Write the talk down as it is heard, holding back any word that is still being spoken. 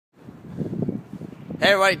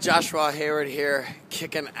Hey everybody, Joshua Hayward here,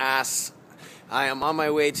 kicking ass. I am on my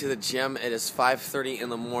way to the gym. It is 5:30 in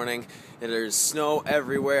the morning. There's snow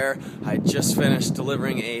everywhere. I just finished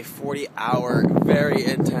delivering a 40-hour, very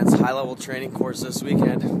intense, high-level training course this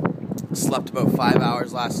weekend. Slept about 5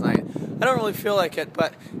 hours last night. I don't really feel like it,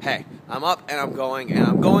 but hey, I'm up and I'm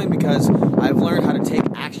going because I've learned how to take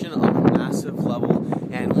action on a massive level.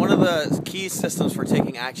 And one of the key systems for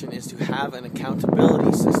taking action is to have an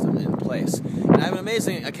accountability system in place. And I have an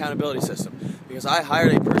amazing accountability system because I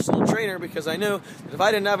hired a personal trainer because I knew that if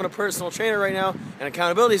I didn't have a personal trainer right now, an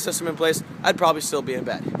accountability system in place, I'd probably still be in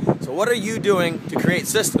bed. So what are you doing to create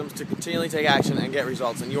systems to continually take action and get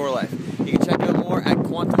results in your life? You can check out more at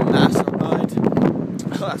Quantum Mastermind.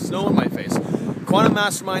 Snow in my face.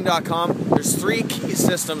 QuantumMastermind.com. There's 3 key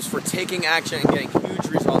systems for taking action and getting huge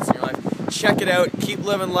results in your life. Check it out. Keep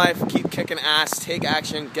living life. Keep kicking ass. Take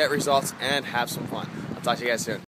action. Get results. And have some fun. I'll talk to you guys soon.